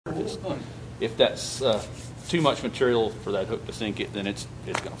Just if that's too much material for that hook to sink it, then it's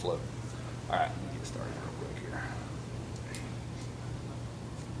going to float. All right, let me get started real quick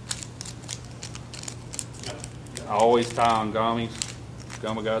here. I always tie on Gamis.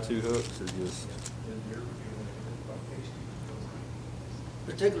 Gamakatsu hooks are just.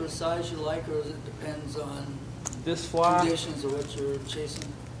 Particular size you like, or it depends on This fly. conditions of what you're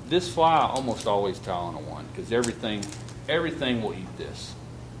chasing? This fly I almost always tie on a 1 because everything will eat this.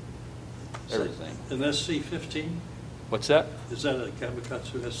 Everything. An SC-15? What's that? Is that a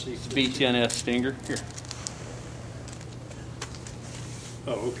Gamakatsu SC-15? It's B10S Stinger. Here.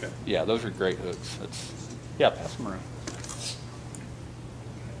 Oh, okay. Yeah, those are great hooks. Yeah, pass them around.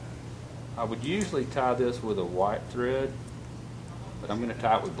 I would usually tie this with a white thread, but I'm going to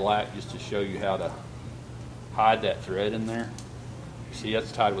tie it with black just to show you how to hide that thread in there. See,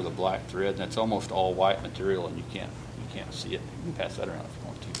 that's tied with a black thread, and that's almost all white material, and you can't see it. You can pass that around if you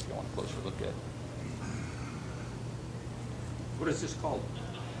want to, if you want a closer look at it. What is this called?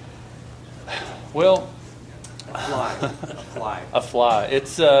 Well, A fly. A fly. a fly.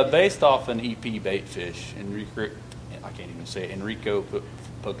 It's based off an EP bait fish, Enrico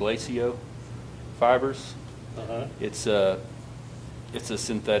Pugliese fibers. Uh-huh. It's a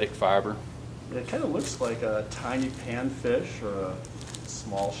synthetic fiber. It kind of looks like a tiny panfish or a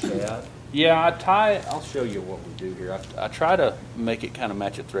small shad. Yeah, I'll show you what we do here. I try to make it kind of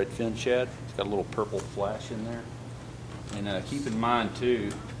match a threadfin shad. It's got a little purple flash in there. And keep in mind,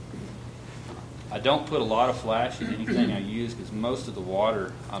 too, I don't put a lot of flash in anything I use because most of the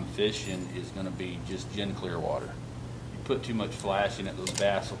water I'm fishing is going to be just gin clear water. You put too much flash in it, those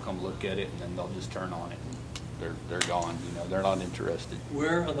bass will come look at it, and then they'll just turn on it. And they're gone. They're not interested.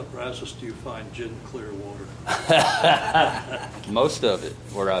 Where on the Brazos do you find gin clear water? Most of it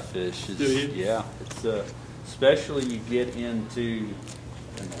where I fish is, Do you? Yeah, it's especially you get into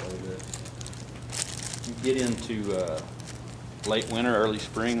late winter, early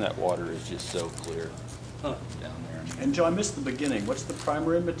spring. That water is just so clear Huh. down there. And Joe, I missed the beginning. What's the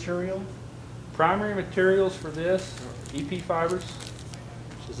primary material? Primary materials for this are EP fibers,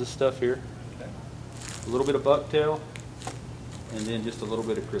 which is this stuff here. Okay. A little bit of bucktail, and then just a little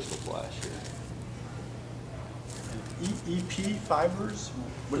bit of crystal flash here. EP fibers?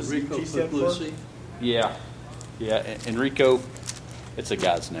 What does Enrico EP stand for? Pugliese? Yeah, Enrico, it's a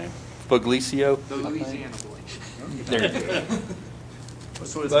guy's name. Pugliese. The Louisiana boy. There you go.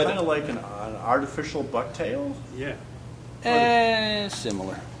 So it's But- kind of like an artificial bucktail? Yeah.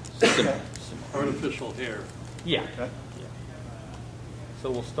 Similar. Similar. Artificial hair. Yeah. Okay.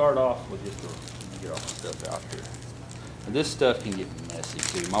 So we'll start off with just let me get all the stuff out here. And this stuff can get messy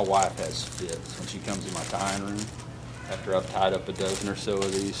too. My wife has fits when she comes in my tying room. After I've tied up a dozen or so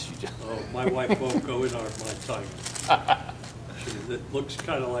of these, she just Oh, my wife won't go in my time. It looks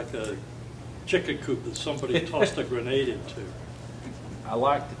kind of like a chicken coop that somebody tossed a grenade into. I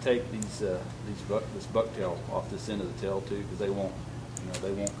like to take this bucktail off this end of the tail too, because they won't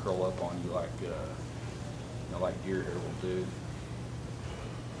curl up on you like like deer hair will do.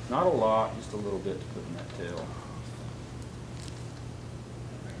 Not a lot, just a little bit to put in that tail.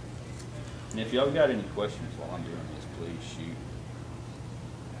 And if y'all got any questions while I'm doing this, please shoot.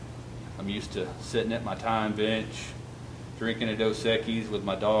 I'm used to sitting at my time bench, drinking a Dos Equis with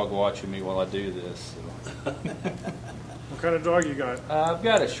my dog watching me while I do this. So. What kind of dog you got? I've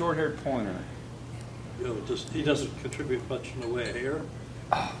got a short-haired pointer. He doesn't contribute much in the way of hair.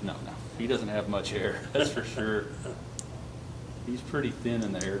 Oh, no. He doesn't have much hair, that's for sure. He's pretty thin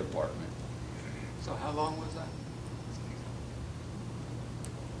in the hair department. So how long was that?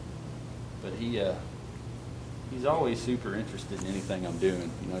 But he's always super interested in anything I'm doing.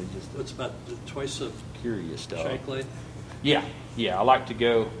 He's just It's about twice a curious dog. shank length. Yeah. I like to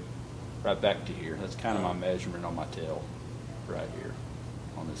go right back to here. That's kind of my measurement on my tail, right here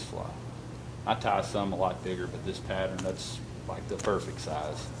on this fly. I tie some a lot bigger, but this pattern, that's like the perfect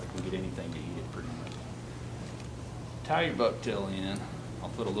size. I can get anything to eat it pretty much. Tie your bucktail in. I'll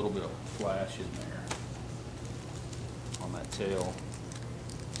put a little bit of flash in there on that tail.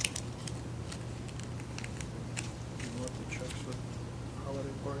 What the checks with holiday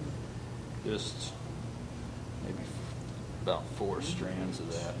party? Just maybe about 4 strands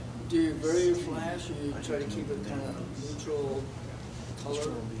of that. Do you vary your flash, or you try to keep it kind of neutral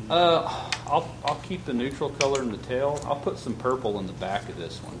color? I'll keep the neutral color in the tail. I'll put some purple in the back of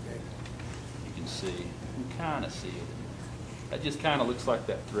this one. You can see. You can kind of see it. That just kind of looks like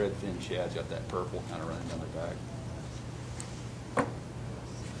that thread fin shad's got that purple kind of running down the back.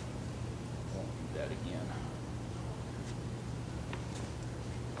 Won't do that again.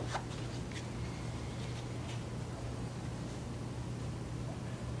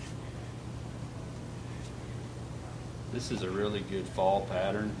 This is a really good fall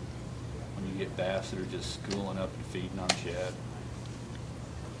pattern when you get bass that are just schooling up and feeding on shad.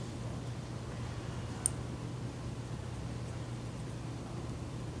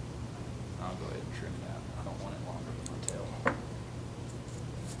 I'll go ahead and trim that. I don't want it longer than my tail.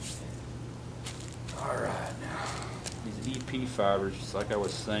 All right, now, these EP fibers, just like I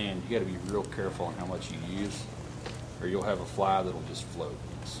was saying, you gotta be real careful on how much you use, or you'll have a fly that'll just float.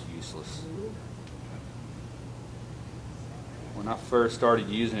 It's useless. When I first started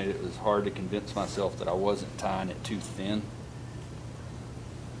using it, it was hard to convince myself that I wasn't tying it too thin.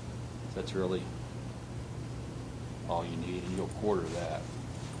 That's really all you need, and you'll quarter that.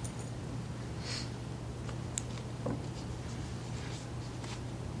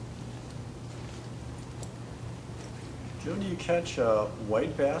 Joe, do you catch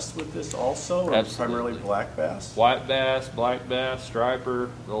white bass with this also, or Absolutely. primarily black bass? White bass, black bass, striper,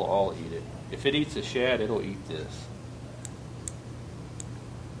 they'll all eat it. If it eats a shad, it'll eat this.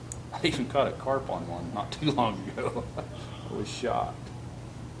 I even caught a carp on one not too long ago. I was shocked.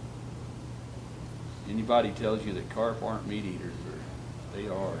 Anybody tells you that carp aren't meat eaters, they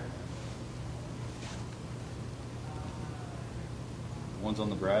are. The ones on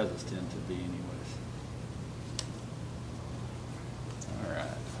the Brazos tend to be anyways. All right.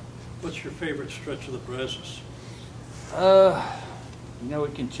 What's your favorite stretch of the Brazos? You know,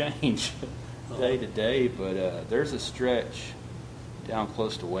 it can change day to day, but there's a stretch down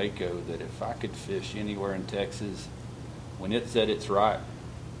close to Waco that if I could fish anywhere in Texas, when it's at its right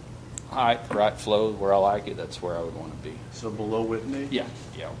height, right flow, where I like it, that's where I would want to be. So below Whitney? Yeah,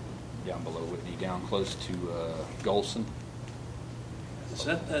 down below Whitney, down close to Golson. Is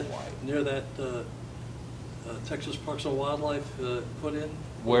that near that Texas Parks and Wildlife put in?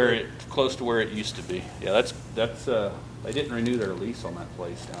 Where it close to where it used to be. Yeah, that's they didn't renew their lease on that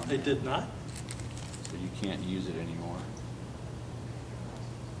place down They there. did not? So you can't use it anymore.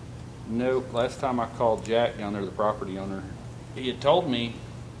 Nope. Last time I called Jack down there, the property owner, he had told me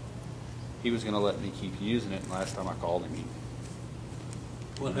he was going to let me keep using it. And last time I called him,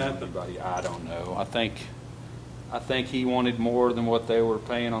 What happened? Anybody, I don't know. I think he wanted more than what they were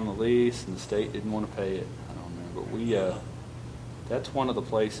paying on the lease, and the state didn't want to pay it. I don't know, but we that's one of the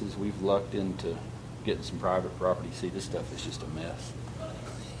places we've lucked into getting some private property. See, this stuff is just a mess.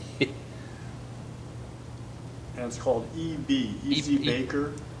 And it's called EB, Easy EP.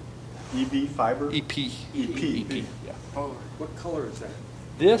 Baker, EB Fiber? EP. EP. Yeah. Oh, what color is that?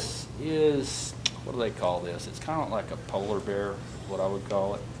 This is, what do they call this? It's kind of like a polar bear, what I would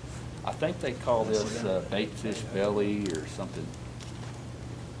call it. I think they call this baitfish belly or something.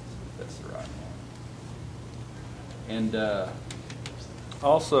 That's the right one. And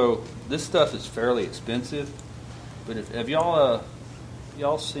also, this stuff is fairly expensive. But have y'all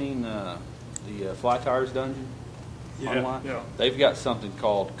seen the Fly Tires Dungeon online? Yeah. They've got something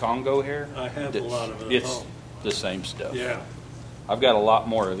called Congo hair. I have a lot of it at It's home. the same stuff. Yeah. I've got a lot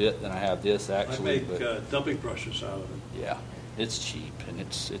more of it than I have this I actually. make but dumping brushes out of it. yeah, it's cheap and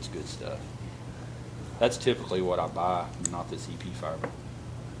it's good stuff. That's typically what I buy, not this EP fiber.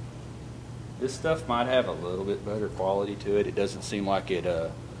 This stuff might have a little bit better quality to it. It doesn't seem like it,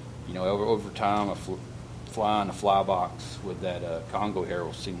 over time, a fly in a fly box with that Congo hair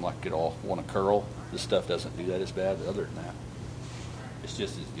will seem like it'll want to curl. This stuff doesn't do that as bad, but other than that, it's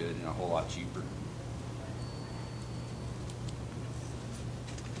just as good and a whole lot cheaper.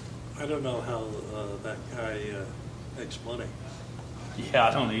 I don't know how that guy makes money. Yeah,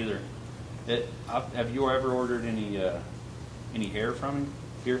 I don't either. Have you ever ordered any hair from him?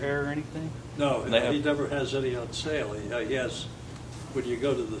 Deer hair or anything? No, They have- he never has any on sale. He has, when you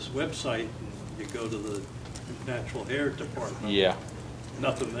go to this website and you go to the natural hair department. Yeah.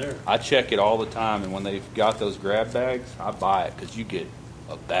 Nothing there. I check it all the time, and when they've got those grab bags, I buy it because you get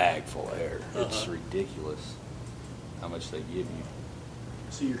a bag full of hair. It's Uh-huh. ridiculous how much they give you.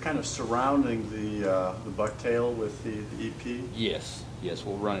 So you're kind of surrounding the bucktail with the EP? Yes,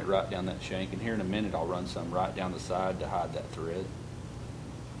 we'll run it right down that shank, and here in a minute I'll run some right down the side to hide that thread.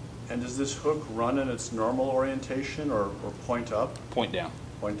 And does this hook run in its normal orientation or point up? Point down.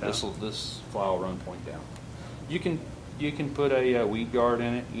 Point down. This fly will run point down. You can put a weed guard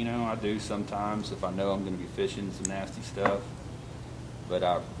in it. I do sometimes if I know I'm going to be fishing some nasty stuff. But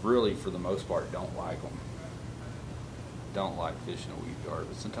I really, for the most part, don't like them. Don't like fishing a weed guard,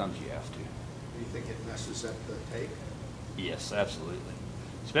 but sometimes you have to. Do you think it messes up the take? Yes, absolutely.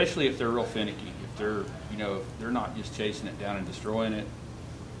 Especially if they're real finicky. If they're, if they're not just chasing it down and destroying it.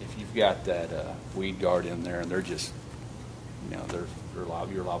 If you've got that weed guard in there and they're just, you're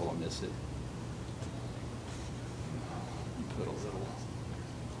liable to miss it. Put a little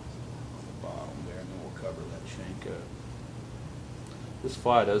on the bottom there, and then we'll cover that shank up. This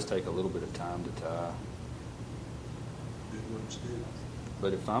fly does take a little bit of time to tie, Big ones do.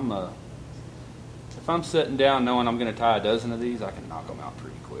 but if I'm sitting down knowing I'm going to tie a dozen of these, I can knock them out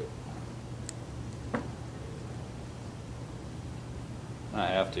pretty quick. I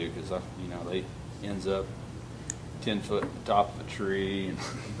have to because they ends up 10 foot at the top of a tree and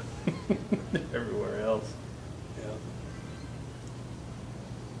everywhere else. Yeah.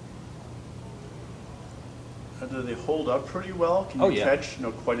 Do they hold up pretty well? Can Oh, you yeah. catch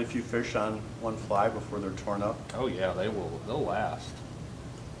quite a few fish on one fly before they're torn up? Oh yeah, they will. They'll last.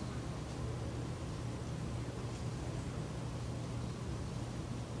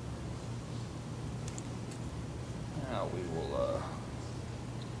 Now we will.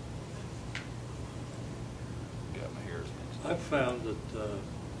 Got my hairs mixed up. I've found that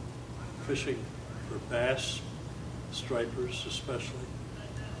fishing for bass, stripers especially,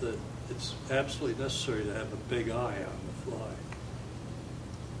 that it's absolutely necessary to have a big eye on the fly.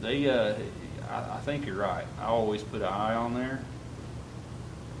 I think you're right. I always put an eye on there,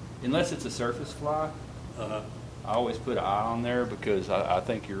 unless it's a surface fly. Uh, I always put an eye on there because I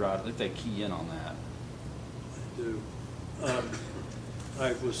think you're right. I think they key in on that. I do.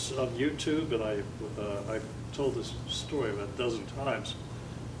 I was on YouTube, and I've told this story about a dozen times.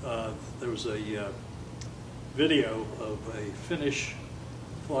 There was a video of a Finnish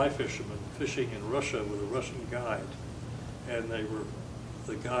fly fisherman fishing in Russia with a Russian guide, and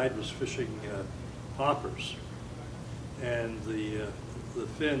the guide was fishing poppers, and the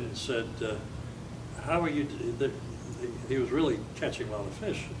Finn said, "How are you?" He was really catching a lot of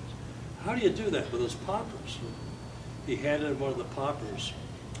fish. How do you do that with those poppers? He handed him one of the poppers,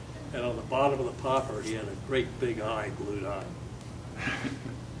 and on the bottom of the popper, he had a great big eye glued on.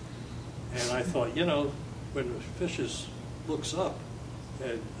 And I thought, when the fish looks up,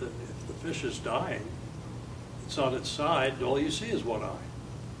 and if the fish is dying, it's on its side, and all you see is one eye.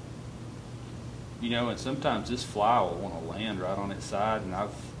 And sometimes this fly will want to land right on its side, and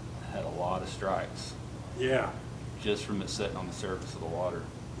I've had a lot of strikes Yeah. just from it sitting on the surface of the water.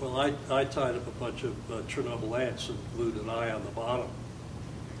 Well, I tied up a bunch of Chernobyl ants and glued an eye on the bottom.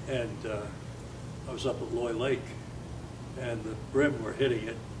 And I was up at Loy Lake, and the brim were hitting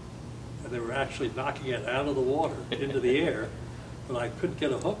it, and they were actually knocking it out of the water into the air, but I couldn't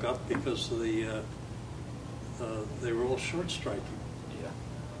get a hook up because they were all short striking. Yeah.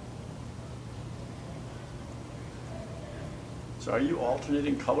 So are you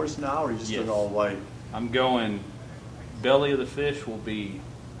alternating colors now, or are you just doing Yes. all white? I'm going, belly of the fish will be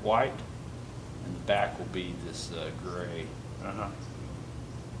white, and the back will be this gray. Uh-huh.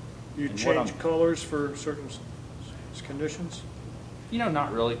 You And what change I'm- colors for certain conditions?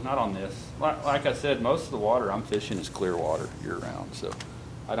 Not really, not on this. Like I said, most of the water I'm fishing is clear water year round, so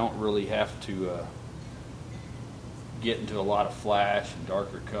I don't really have to get into a lot of flash and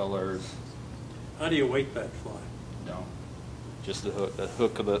darker colors. How do you weight that fly? No, just the hook. The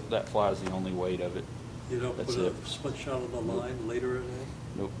hook of that fly is the only weight of it. You don't That's put a it. split shot on the line later in it?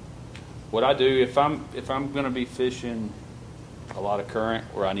 Nope. What I do if I'm going to be fishing a lot of current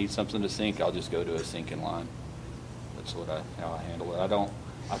where I need something to sink, I'll just go to a sinking line. That's how I handle it.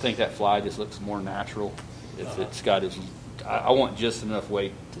 I think that fly just looks more natural if it's got its. I want just enough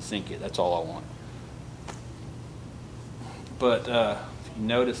weight to sink it. That's all I want. But if you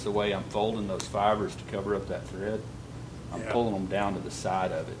notice the way I'm folding those fibers to cover up that thread, I'm Yeah. pulling them down to the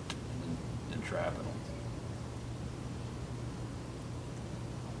side of it and trapping them.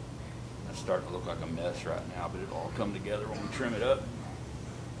 That's starting to look like a mess right now, but it'll all come together when we trim it up.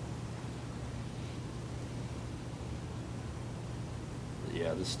 But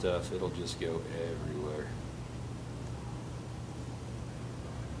yeah, this stuff, it'll just go everywhere.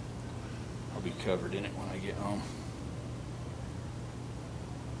 I'll be covered in it when I get home.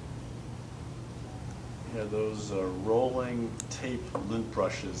 Yeah, those rolling tape lint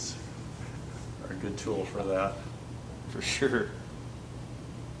brushes are a good tool for that. For sure.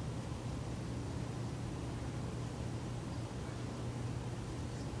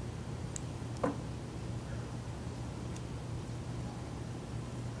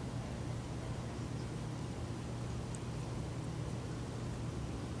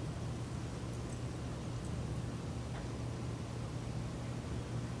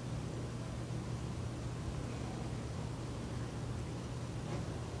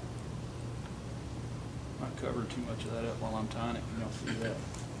 Not cover too much of that up while I'm tying it. You don't see that.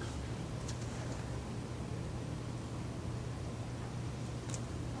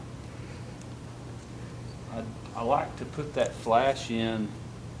 I like to put that flash in,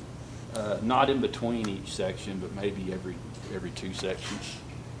 not in between each section, but maybe every two sections.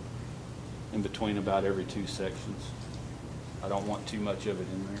 In between about every two sections. I don't want too much of it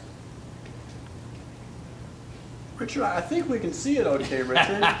in there. Richard, I think we can see it okay,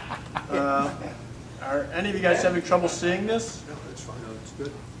 Richard. Are any of you guys having trouble seeing this? No, it's fine. No, it's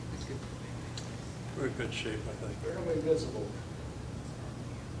good. It's good. We're in good shape, I think. Fairly visible.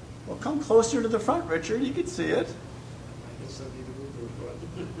 Well, come closer to the front, Richard. You can see it. I guess I need to move those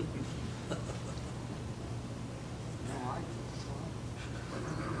buttons. No, I think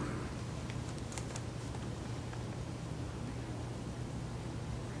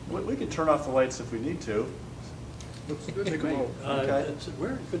We can turn off the lights if we need to. Looks good to me. Okay.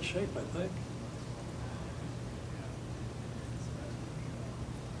 We're in good shape, I think.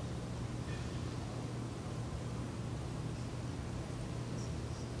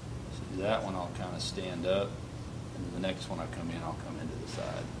 See, that one I'll kind of stand up, and the next one I come in, I'll come into the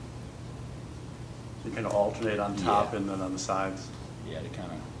side. You can alternate on top Yeah. and then on the sides. Yeah, to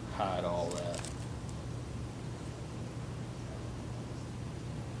kind of hide all that.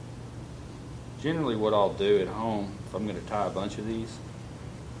 Generally what I'll do at home, if I'm going to tie a bunch of these,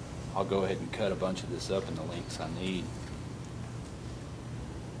 I'll go ahead and cut a bunch of this up in the lengths I need.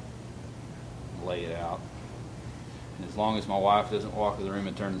 Lay it out. And as long as my wife doesn't walk to the room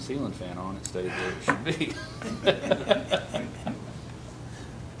and turn the ceiling fan on, it stays where it should be.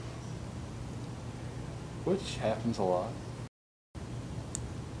 Which happens a lot.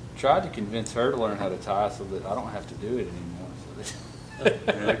 Tried to convince her to learn how to tie so that I don't have to do it anymore. So that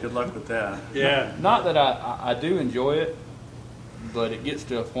Yeah, good luck with that. Yeah. not that I do enjoy it, but it gets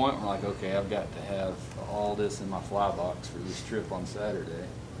to a point where like, okay, I've got to have all this in my fly box for this trip on Saturday.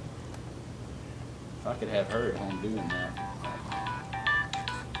 If I could have her at home doing that.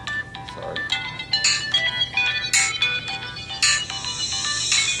 Sorry.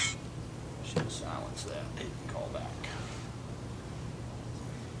 Should silence that. It can call back.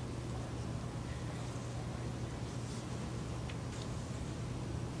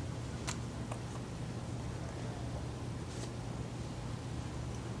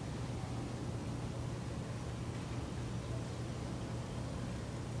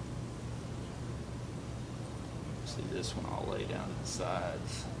 See, this one I'll lay down to the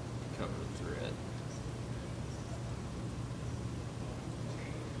sides, cover the thread.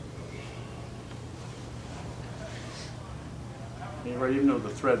 Right, even though the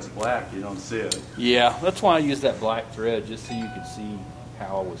thread's black, you don't see it. Yeah, that's why I use that black thread, just so you could see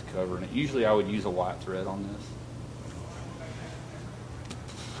how I was covering it. Usually I would use a white thread on this.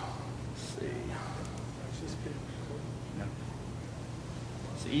 Let's see.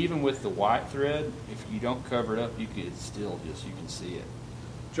 So even with the white thread, if you don't cover it up, you can still just, you can see it.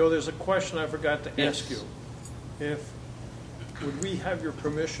 Joe, there's a question I forgot to Yes. ask you. Would we have your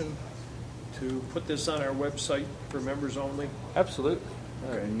permission to put this on our website for members only? Absolutely. I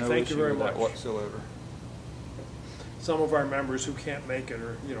have Okay, no thank you issue very with that much. whatsoever. Some of our members who can't make it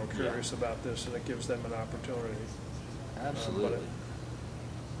are, Yeah. curious about this, and it gives them an opportunity. Absolutely.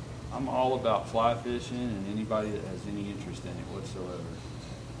 I'm all about fly fishing and anybody that has any interest in it whatsoever.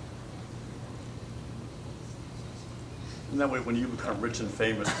 And that way, when you become rich and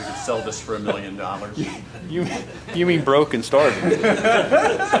famous, we can sell this for $1 million. You mean broke and starving?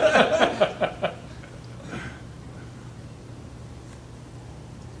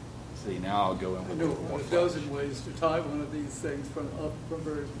 See, now I'll go in I with a know little more a flash. dozen ways to tie one of these things from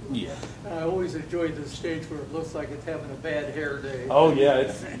very. Yeah. And I always enjoy the stage where it looks like it's having a bad hair day. Oh yeah,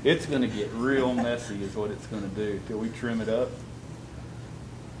 it's going to get real messy is what it's going to do till we trim it up.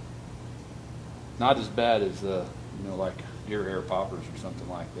 Not as bad as like deer hair poppers or something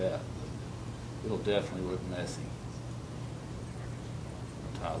like that. It'll definitely look messy.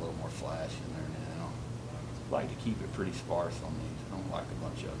 I'll tie a little more flash in there now. I like to keep it pretty sparse on these. I don't like a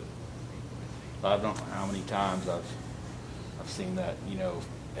bunch of it. I don't know how many times I've seen that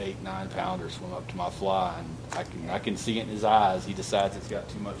 8-9 pounder swim up to my fly, and I can see it in his eyes. He decides it's got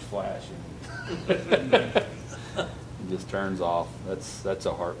too much flash in it. It just turns off. That's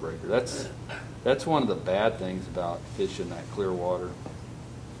a heartbreaker. That's one of the bad things about fishing that clear water.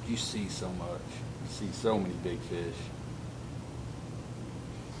 You see so much. You see so many big fish.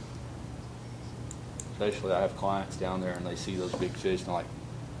 Especially I have clients down there and they see those big fish and they're like,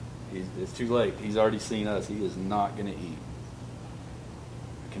 it's too late. He's already seen us. He is not going to eat.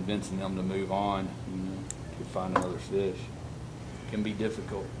 Convincing them to move on, to find another fish, can be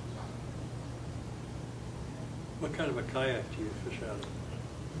difficult. What kind of a kayak do you fish out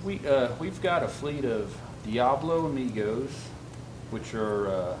of? We've got a fleet of Diablo Amigos, which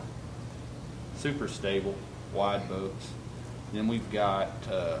are super stable, wide boats. Then we've got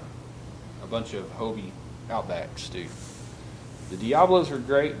a bunch of Hobie Outbacks too. The Diablos are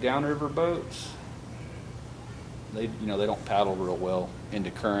great downriver boats. they they don't paddle real well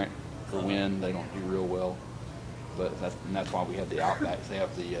into current or wind. They don't do real well. But that's why we have the Outbacks. They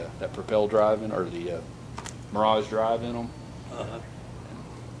have the that propel drive in or the Mirage drive in them. Uh-huh.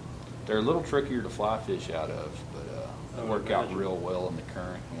 They're a little trickier to fly fish out of, but I they would work out imagine. real well in the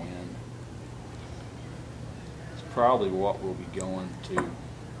current and wind. It's probably what we'll be going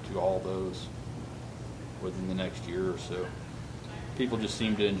to all those within the next year or so. People just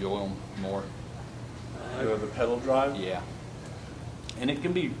seem to enjoy them more. You have the pedal drive? Yeah. And it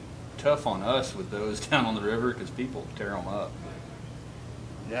can be tough on us with those down on the river because people tear them up.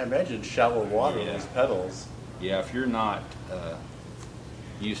 Yeah, I imagine shallow water, Yeah. those pedals. Yeah, if you're not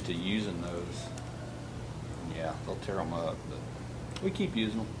used to using those, yeah, they'll tear them up. But we keep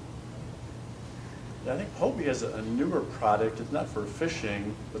using them. Yeah, I think Hobie has a newer product. It's not for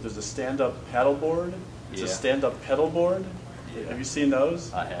fishing, but there's a stand-up paddle board. It's a Yeah. stand-up pedal board. Yeah. Have you seen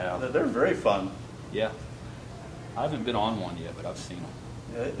those? I have. They're very fun. Yeah. I haven't been on one yet, but I've seen them.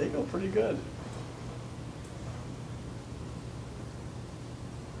 Yeah, they go pretty good.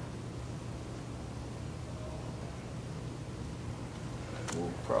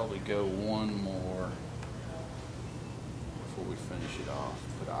 We'll probably go one more before we finish it off.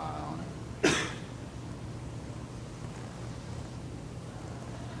 Put an eye on it.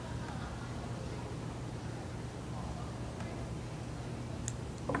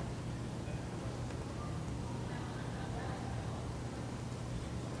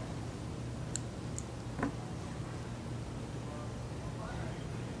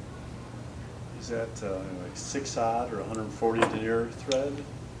 Is that like 6-aught or 140 denier thread?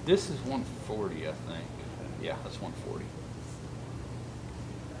 This is 140, I think. Yeah, that's 140.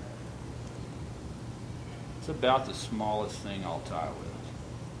 It's about the smallest thing I'll tie with.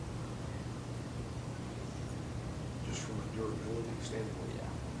 Just from a durability standpoint. Yeah.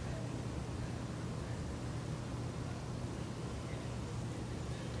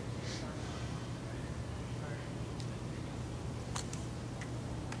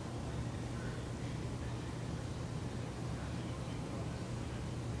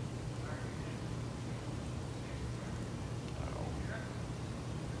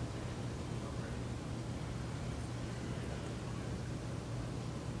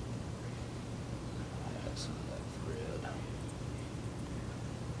 Add some of that thread.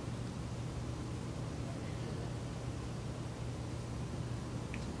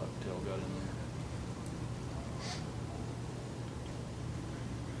 Some bucktail got in there.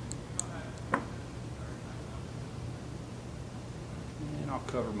 And I'll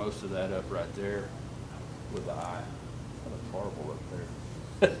cover most of that up right there with the eye. Got a marble up there.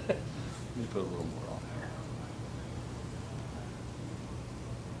 Let me put a little more on there.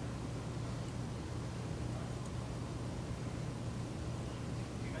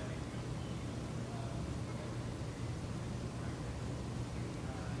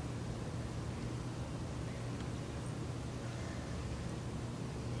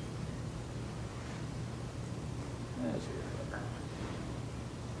 That's it.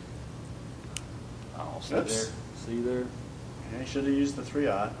 Oh, see Oops. there? See there? Yeah, you should have used the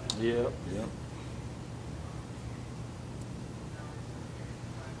 3-aught. Yep, yep.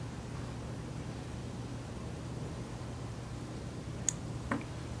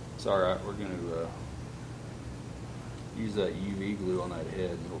 It's all right. We're going to use that UV glue on that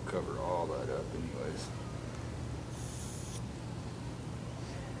head, and it'll cover all that up anyways.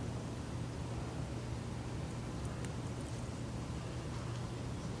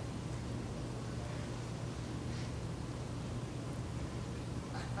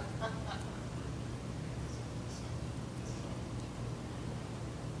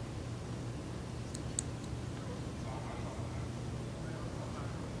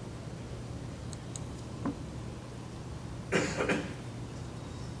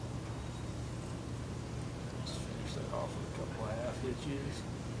 Let's finish that off with a couple of half hitches.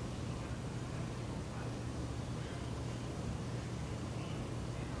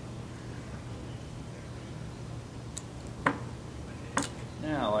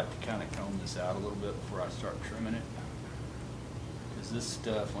 Now I like to kind of comb this out a little bit before I start trimming it. Because this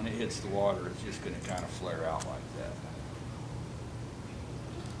stuff, when it hits the water, it's just going to kind of flare out like that.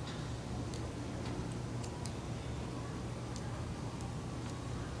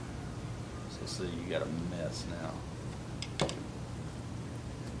 So see, you got a mess now.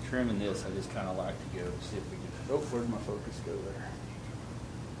 Trimming this, I just kind of like to go see if we can. Oh, where'd my focus go there?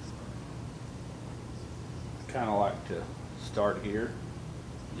 I kind of like to start here,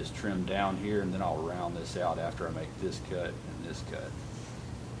 just trim down here, and then I'll round this out after I make this cut and this cut.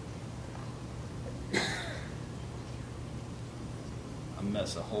 I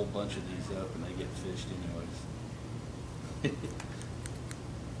mess a whole bunch of these up and they get fished anyways. You're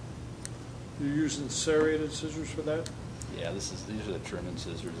using serrated scissors for that? Yeah, these are the trimming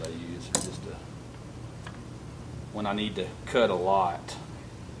scissors I use. They're just when I need to cut a lot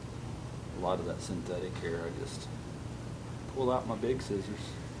of that synthetic hair, I just pull out my big scissors.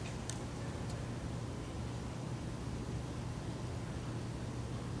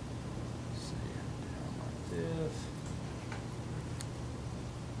 See, down like this.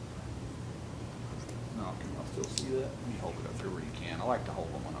 No, can y'all still see that? Let me hold it up here where you can. I like to hold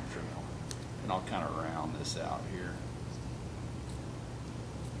them when I'm trimming them. And I'll kind of round this out here.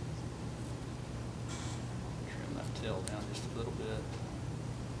 Trim that tail down just a little bit.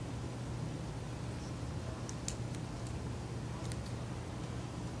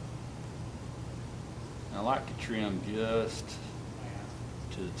 And I like to trim just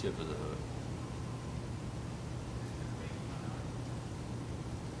to the tip of the hook.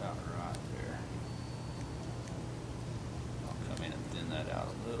 About right there. I'll come in and thin that out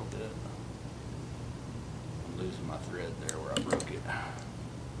a little bit. I'm losing my thread there where I broke it.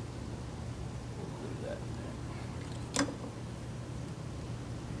 We'll glue that in there.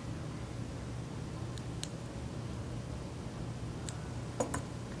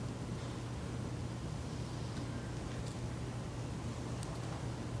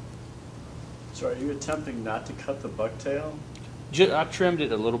 So are you attempting not to cut the bucktail? I trimmed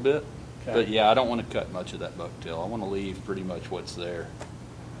it a little bit, Okay. but yeah, I don't want to cut much of that bucktail. I want to leave pretty much what's there.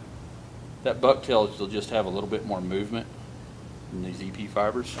 That bucktail will just have a little bit more movement in these EP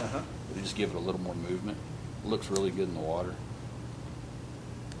fibers. Uh-huh. It'll just give it a little more movement. It looks really good in the water.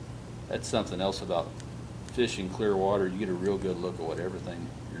 That's something else about fishing clear water. You get a real good look at what everything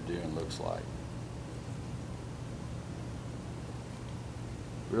you're doing looks like.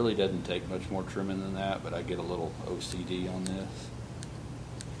 Really doesn't take much more trimming than that, but I get a little OCD on this.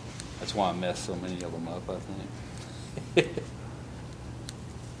 That's why I mess so many of them up, I think.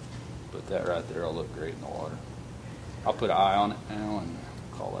 But that right there will look great in the water. I'll put an eye on it now and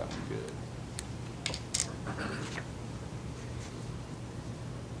call that one good.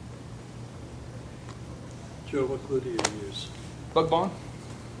 Joe, what glue do you use? Bug Bond,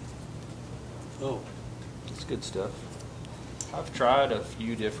 Oh, it's good stuff. I've tried a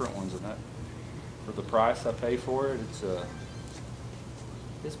few different ones, and that for the price I pay for it,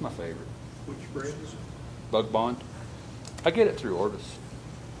 it's my favorite. Which brand is it? Bug Bond. I get it through Orvis.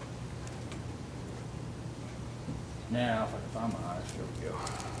 Now, if I can find my eyes, there we go.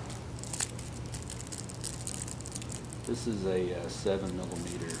 This is a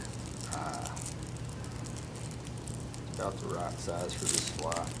 7mm eye. It's about the right size for this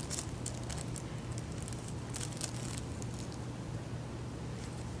fly.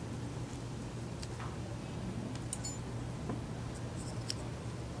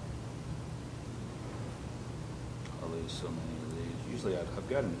 I lose so many of these. Usually I've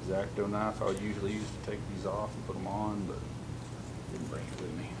got an X-Acto knife I would usually use to take these off and put them on, but didn't bring it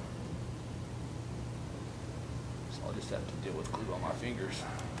with me. So I'll just have to deal with glue on my fingers.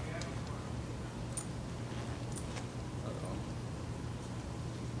 Uh-oh.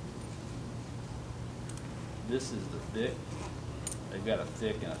 This is the thick. They've got a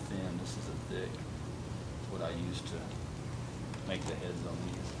thick and a thin. This is a thick. It's what I use to make the heads on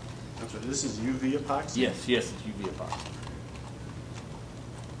these. I'm sorry, this is UV epoxy? Yes, it's UV epoxy.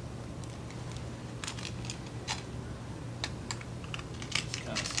 Just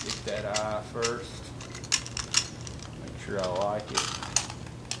kind of stick that eye first. Make sure I like it.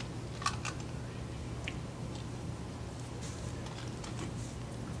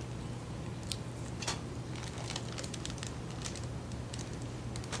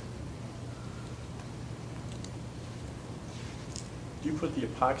 Do you put the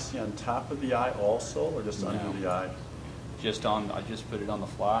epoxy on top of the eye also, or just No. under the eye? I just put it on the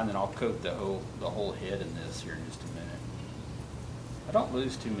fly, and then I'll coat the whole head in this here in just a minute. I don't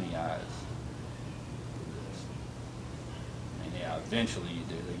lose too many eyes with this. I mean, yeah, eventually you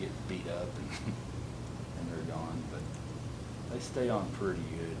do. They get beat up and and they're gone, but they stay on pretty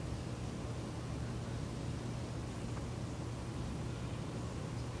good.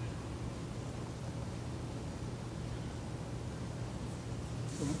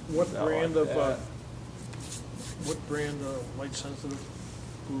 What About brand like of, that. what brand light sensitive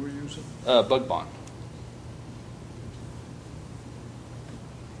glue are you using? Bug Bond.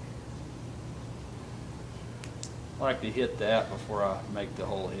 I like to hit that before I make the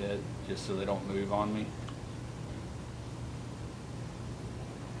whole head, just so they don't move on me.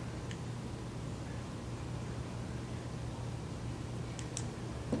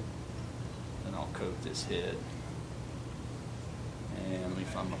 Then I'll coat this head. And let me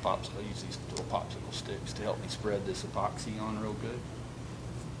find my popsicle. I use these little popsicle sticks to help me spread this epoxy on real good.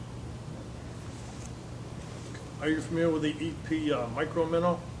 Are you familiar with the EP Micro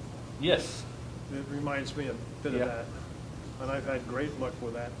Minnow? Yes. It reminds me a bit Yeah. of that. And I've had great luck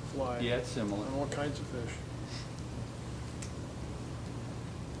with that fly. Yeah, it's similar. On all kinds of fish.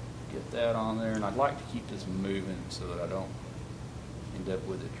 Get that on there, and I'd like to keep this moving so that I don't end up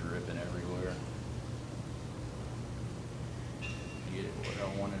with it dripping everywhere. Get it what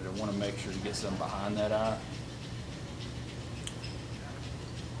I wanted. I want to make sure to get some behind that eye.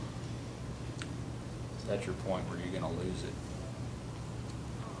 That's your point where you're going to lose it.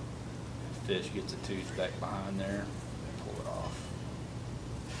 Fish gets a tooth back behind there, pull it off.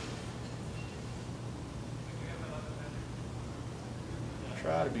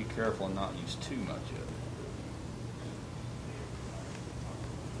 Try to be careful and not use too much of it.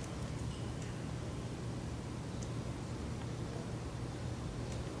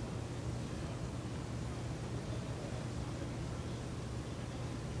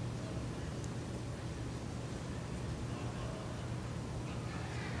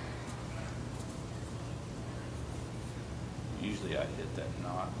 Usually I hit that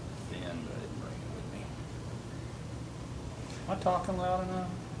knot at the end, but I didn't bring it with me. Am I talking loud enough?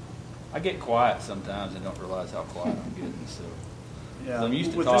 I get quiet sometimes and don't realize how quiet I'm getting, so. Yeah, I'm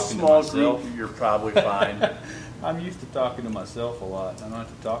used to with talking this to small myself. group, you're probably fine. I'm used to talking to myself a lot. I don't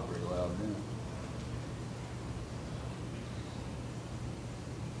have to talk very loud now.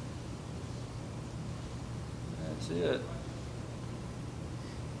 That's it.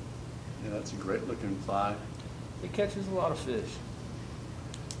 Yeah, that's a great looking fly. It catches a lot of fish.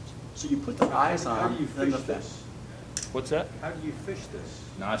 So you put the eyes How on, do you then the fish fish. this? What's that? How do you fish this?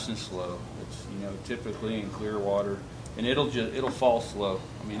 Nice and slow. It's, you know, typically in clear water, and it'll fall slow.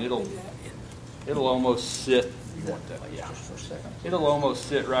 I mean, it'll almost sit. You want that? Yeah. Just for a second. It'll almost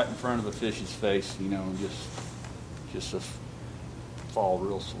sit right in front of the fish's face, you know, and just fall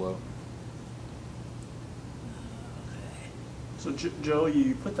real slow. So Joe,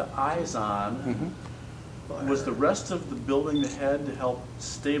 you put the eyes on. Was the rest of the building the head to help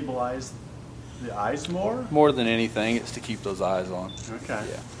stabilize the eyes more? More than anything, it's to keep those eyes on. Okay.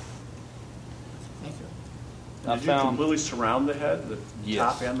 Yeah. Thank you. I Did you found- completely surround the head, the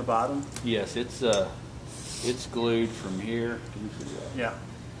Yes. top and the bottom? Yes, it's glued from here. Can you see that? Yeah.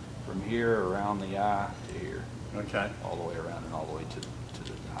 From here around the eye to here, Okay. all the way around and all the way to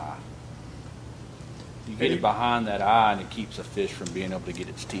the eye. You get it behind that eye, and it keeps a fish from being able to get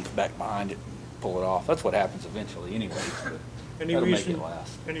its teeth back behind it and pull it off. That's what happens eventually, anyways. But Any that'll make reason? it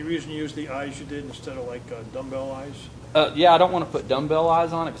last. Any reason you use the eyes you did instead of like dumbbell eyes? Yeah, I don't want to put dumbbell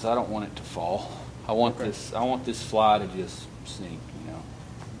eyes on it because I don't want it to fall. I want Okay. this. I want this fly to just sink. You know,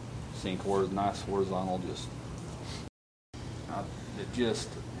 sink where nice horizontal. It just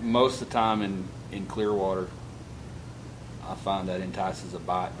most of the time in clear water, I find that entices a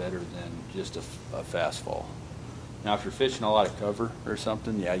bite better than just a fast fall. Now, if you're fishing a lot of cover or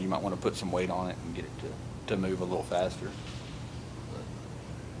something, yeah, you might want to put some weight on it and get it to move a little faster. But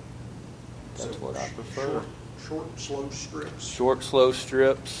that's So what I prefer. Short, slow strips. Short, slow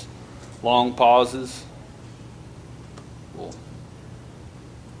strips, long pauses. Cool.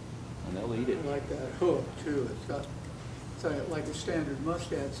 And they'll eat it. I like that hook too. It's like a standard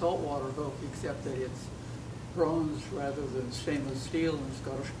Mustad saltwater hook, except that it's bronze rather than stainless steel, and it's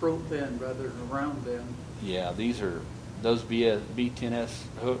got a sprout bend rather than a round bend. Yeah, those B10S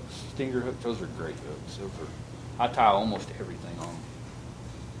hooks, stinger hooks, those are great hooks. I tie almost everything on them.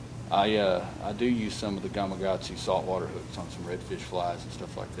 I do use some of the Gamakatsu saltwater hooks on some redfish flies and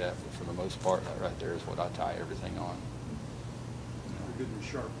stuff like that, but for the most part, that right there is what I tie everything on. They're good and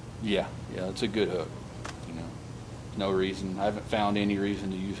sharp. Yeah, it's a good hook. You know, no reason. I haven't found any reason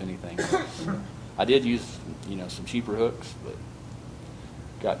to use anything else. I did use, some cheaper hooks, but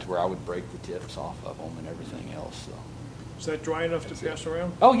got to where I would break the tips off of them and everything else. So. Is that dry enough to pass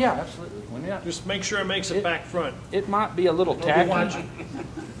around? Oh yeah, absolutely. Just make sure it makes it back front. It might be a little I'll be tacky. watching.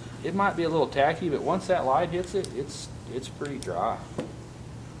 It might be a little tacky, but once that light hits it, it's pretty dry.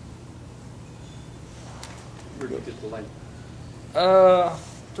 Where do you get the light?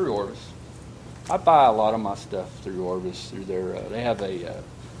 Through Orvis. I buy a lot of my stuff through Orvis. Through their, they have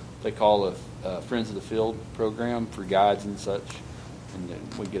they call a Friends of the Field program for guides and such, and then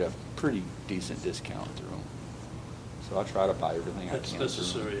we get a pretty decent discount through them. So I try to buy everything I That's can. through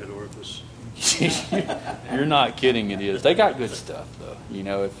 'em. necessary at Orvis. You're not kidding. It is. They got good stuff, though.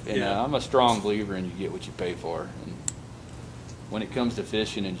 Yeah. I'm a strong believer in you get what you pay for. And when it comes to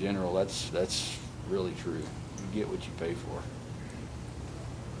fishing in general, that's really true. You get what you pay for.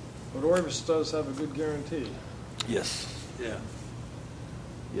 But Orvis does have a good guarantee. Yes. Yeah.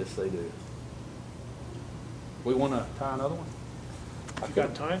 Yes, they do. We want to tie another one? You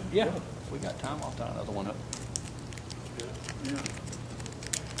got time? Yeah, if we got time, I'll tie another one up. Yeah. Yeah.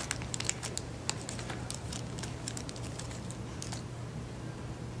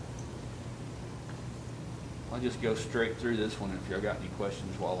 I'll just go straight through this one. If y'all got any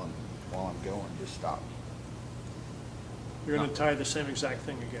questions while I'm going, just stop me. You're gonna tie the same exact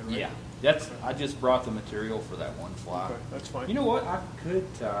thing again, right? Yeah, I just brought the material for that one fly. Okay, that's fine. You know what? I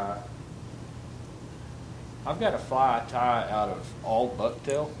could tie. I've got a fly I tie out of all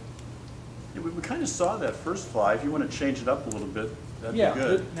bucktail. Yeah, we kind of saw that first fly. If you want to change it up a little bit, that'd Yeah. be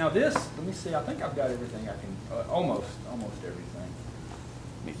good. Now this, let me see. I think I've got everything I can. Almost everything.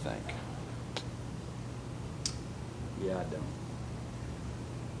 Let me think. Yeah, I don't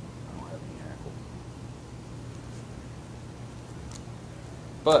have any hackle.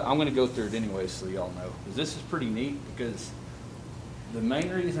 But I'm going to go through it anyway so y'all know. Because this is pretty neat, because the main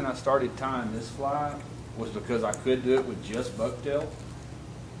reason I started tying this fly was because I could do it with just bucktail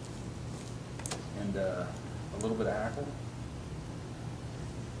and a little bit of hackle.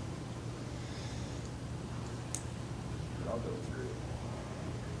 But I'll go through it.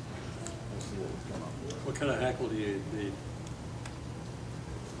 We'll see what we come up with. What kind of hackle do you need?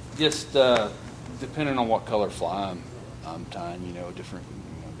 Just depending on what color fly I'm tying, different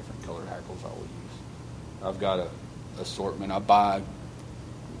colored hackles I will use. I've got a assortment. I buy,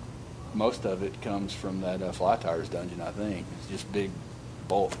 most of it comes from that Fly Tires Dungeon, I think. It's just big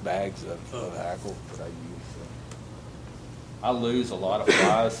bulk bags of hackle that I use. So. I lose a lot of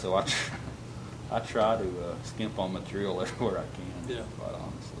flies, so I try to skimp on material everywhere I can, Yeah. quite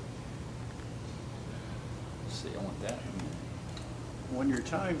honestly. Let's see, I want that. When you're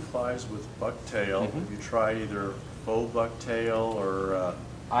tying flies with bucktail, Mhm. you try either faux bucktail or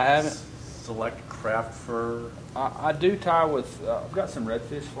I haven't. select craft fur. I do tie with, I've got some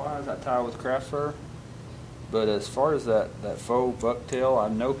redfish flies I tie with craft fur, but as far as that faux bucktail, I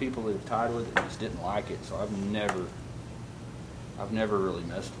know people that have tied with it and just didn't like it, so I've never really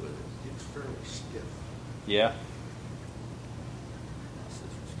messed with it. It's fairly stiff. Yeah.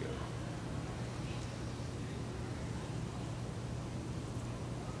 Scissors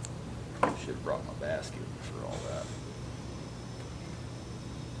go. Should have brought my basket for all that.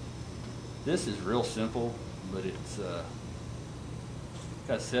 This is real simple, but it's, like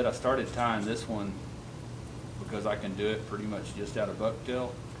I said, I started tying this one because I can do it pretty much just out of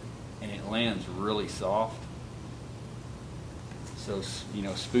bucktail, and it lands really soft. So,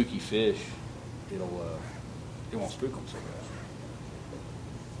 spooky fish, it won't spook them so bad.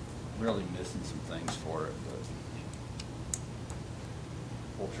 Really missing some things for it, but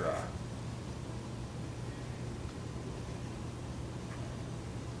we'll try.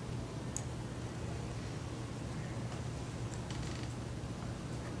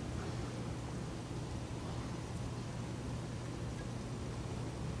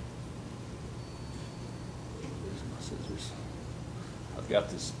 Scissors. I've got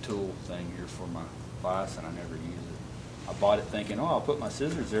this tool thing here for my vise and I never use it. I bought it thinking, oh, I'll put my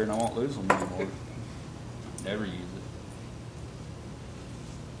scissors there and I won't lose them anymore. Never use it.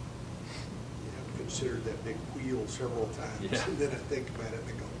 You have considered that big wheel several times. Yeah. And then I think about it and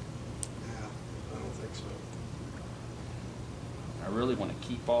I go, no, I don't think so. I really want to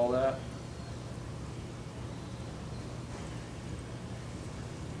keep all that.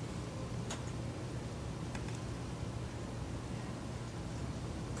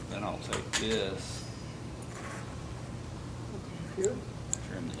 Then I'll take this, Here,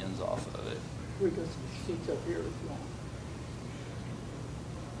 trim the ends off of it. we got some sheets up here if you want.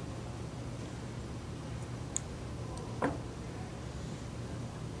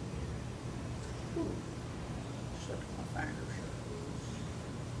 Suck my fingers.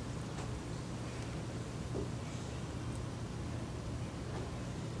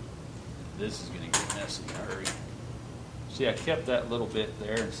 This is going to get messy in a hurry. See, I kept that little bit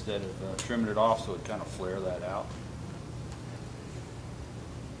there instead of trimming it off so it kind of flare that out.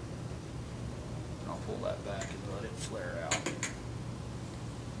 I'll pull that back and let it flare out.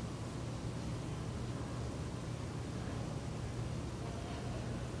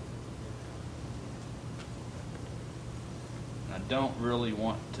 And I don't really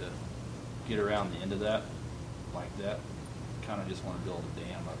want to get around the end of that like that. Kind of just want to build a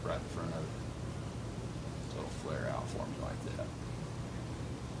dam up right in front of it. So it'll flare out for me like that.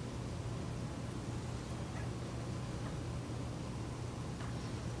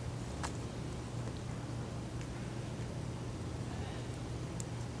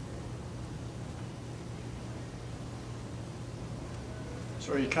 So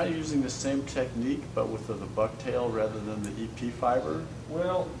So are you kind of using the same technique, but with the bucktail rather than the EP fiber?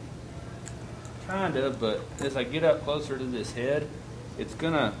 Well, kind of, but as I get up closer to this head, it's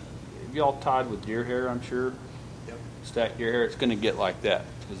gonna, if y'all tied with deer hair, I'm sure, Yep. stacked deer hair, it's gonna get like that.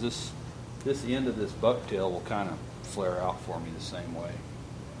 Because this end of this bucktail will kind of flare out for me the same way.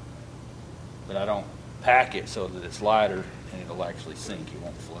 But I don't pack it so that it's lighter and it'll actually sink, it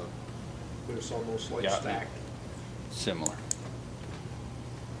won't float. But it's almost like Yeah. stacked. Similar.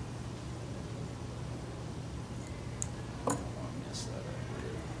 Oh, I messed that up.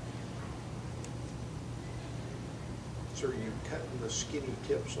 So are you cutting the skinny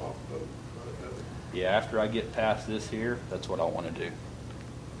tips off of it? Yeah, after I get past this here, that's what I want to do.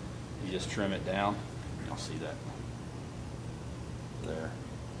 You just trim it down. You'll see that. There.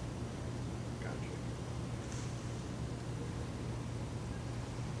 Gotcha.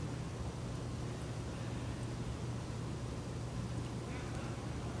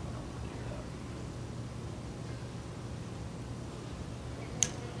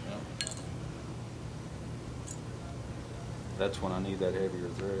 Yep. That's when I need that heavier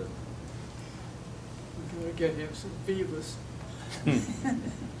thread. We're gonna get him some Vivas.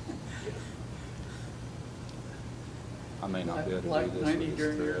 I may not be able to Like do this 90 with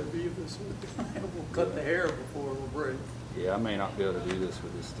during this your thread. Vivas. We'll cut the hair before it'll break. Yeah, I may not be able to do this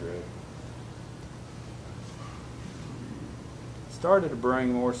with this thread. Started to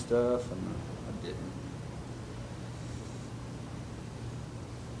bring more stuff, and I didn't.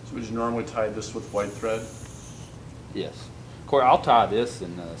 So would you normally tie this with white thread? Yes. Of course, I'll tie this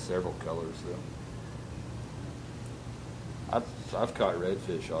in several colors, though. I've caught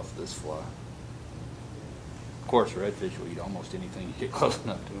redfish off this fly. Of course, redfish will eat almost anything you get close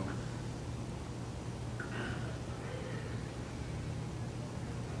enough to them.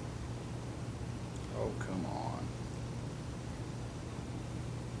 Oh, come on.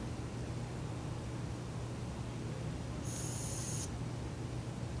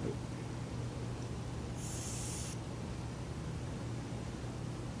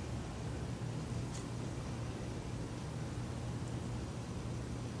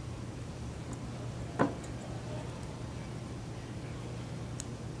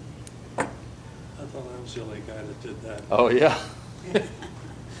 I thought I was the only guy that did that. Oh, yeah.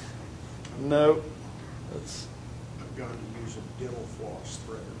 Nope. That's, I've gone to using dental floss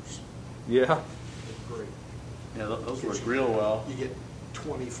threaders. yeah. They're great. Yeah, those work real well. You get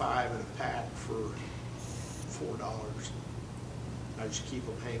 25 in a pack for $4. I just keep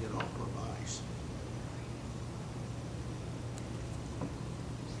them hanging off my vise.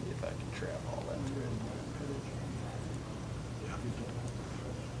 See if I can trap all that thread.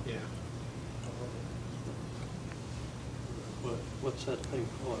 Yeah. What's that thing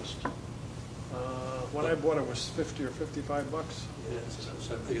cost? When I bought it was 50 or 55 bucks. Yes,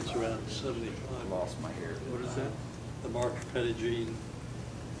 I think it's around 75. I lost my hair. What is that? The Mark Pettigene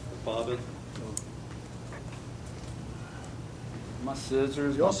bobbin? My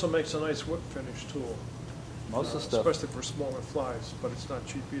scissors. He also makes a nice whip finish tool. Most of the stuff. Especially for smaller flies, but it's not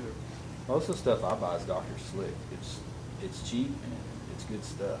cheap either. Most of the stuff I buy is Dr. Slick. It's cheap and it's good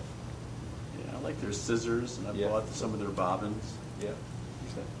stuff. Yeah, I like their scissors, and I Yeah. bought some of their bobbins. Yep.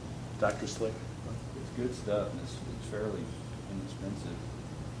 Dr. Slick. It's good stuff and it's fairly inexpensive.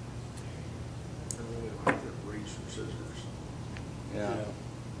 I really like their razor scissors.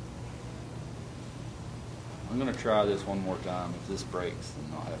 I'm gonna try this one more time. If this breaks,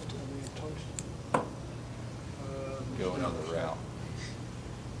 then I'll have to go another route.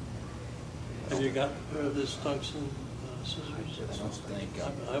 Have you got a pair of this tungsten I scissors? don't think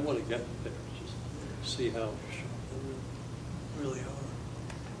I want to get a pair, just see how sharp they really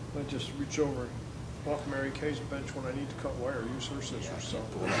are. I just reach over off Mary Kay's bench when I need to cut wire, use her scissors, so.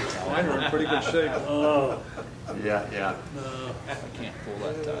 pull that Mine are in pretty good shape. Oh, Yeah. no. I can't pull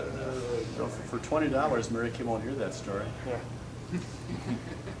that tight enough. So for $20, Mary Kay won't hear that story. Yeah.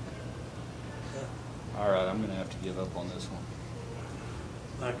 All right, I'm gonna have to give up on this one.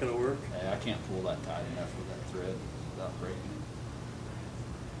 Not gonna work? Hey, I can't pull that tight enough with that thread without breaking it.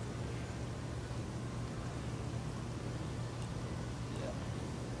 Yeah.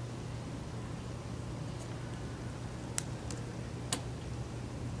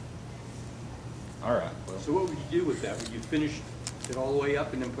 All right. Well. So what would you do with that? Would you finish it all the way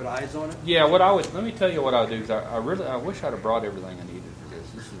up and then put eyes on it? Yeah, what I would, let me tell you what I would do, because I wish I'd have brought everything I needed for this.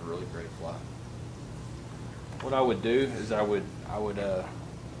 This is a really great fly. What I would do is I would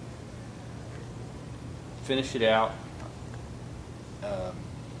finish it out.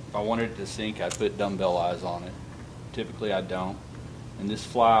 If I wanted it to sink, I'd put dumbbell eyes on it. Typically I don't. And this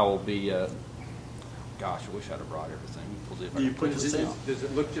fly will be, gosh, I wish I'd have brought everything. We'll see if I You can put print this this in? out. Does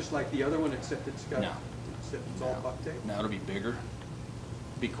it look just like the other one, except it's got, No. except it's all buck tape? No, it'll be bigger.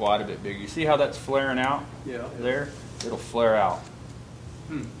 Be quite a bit bigger. You see how that's flaring out Yeah. there? It'll flare out.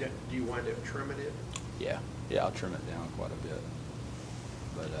 Hmm. Do you wind up trimming it? Yeah, yeah, I'll trim it down quite a bit.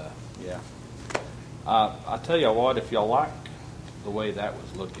 But, yeah. I tell you what, if y'all like the way that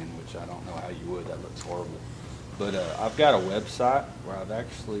was looking, which I don't know how you would, that looks horrible. But I've got a website where I've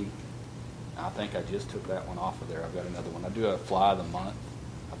actually, I think I just took that one off of there. I've got another one. I do a fly of the month.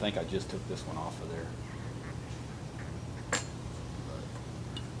 I think I just took this one off of there.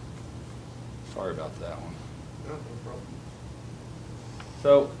 Sorry about that one. No, no problem.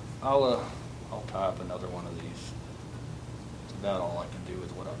 So I'll tie up another one of these. It's about all I can do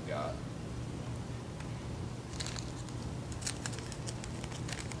with what I've got.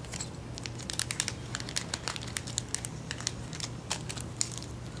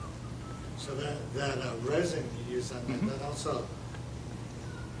 So that resin you use on that, that also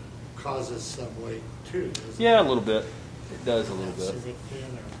causes some weight too, doesn't it? Yeah, a little bit. It does a little bit. Civet pin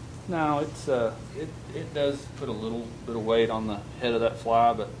or? No, it's it does put a little bit of weight on the head of that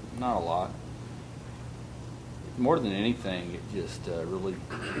fly, but not a lot. More than anything, it just really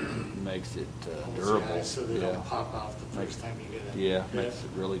makes it holds the durable. eyes So they Yeah. don't pop off the Makes- first time you get it. Yeah, makes it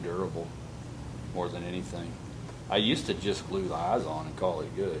really durable. More than anything, I used to just glue the eyes on and call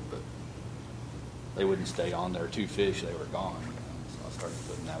it good, but they wouldn't stay on there. 2 fish, they were gone. So I started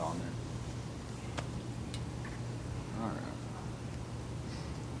putting that on there. All right.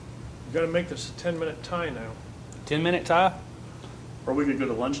 You gotta make this a 10-minute tie now. 10-minute tie? Or we could go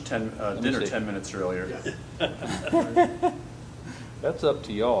to lunch me dinner see. 10 minutes earlier. That's up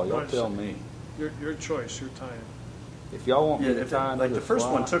to y'all. Y'all Nice. tell me. Your choice, your time. If y'all want Yeah, me to if it- tie like another the first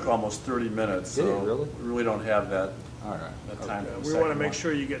fly- one took almost 30 minutes, Did it so really? we really don't have that, All right. that time. Okay. for the We wanna second make one.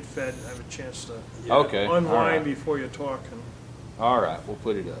 sure you get fed and have a chance to Okay. all unwind right. before you talk. And All right, we'll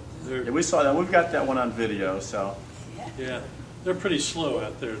put it up. They're, Yeah, we saw that. We've got that one on video, so. yeah, they're pretty slow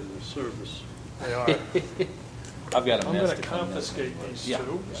out there in the service. they are. I've got a I'm mess gonna to clean up. confiscate these Yeah.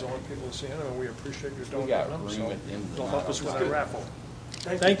 two, because I want people to see them, and we appreciate your We got donating them, room so at the end of the they'll night help us on with that. our raffle.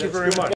 Thank you very much.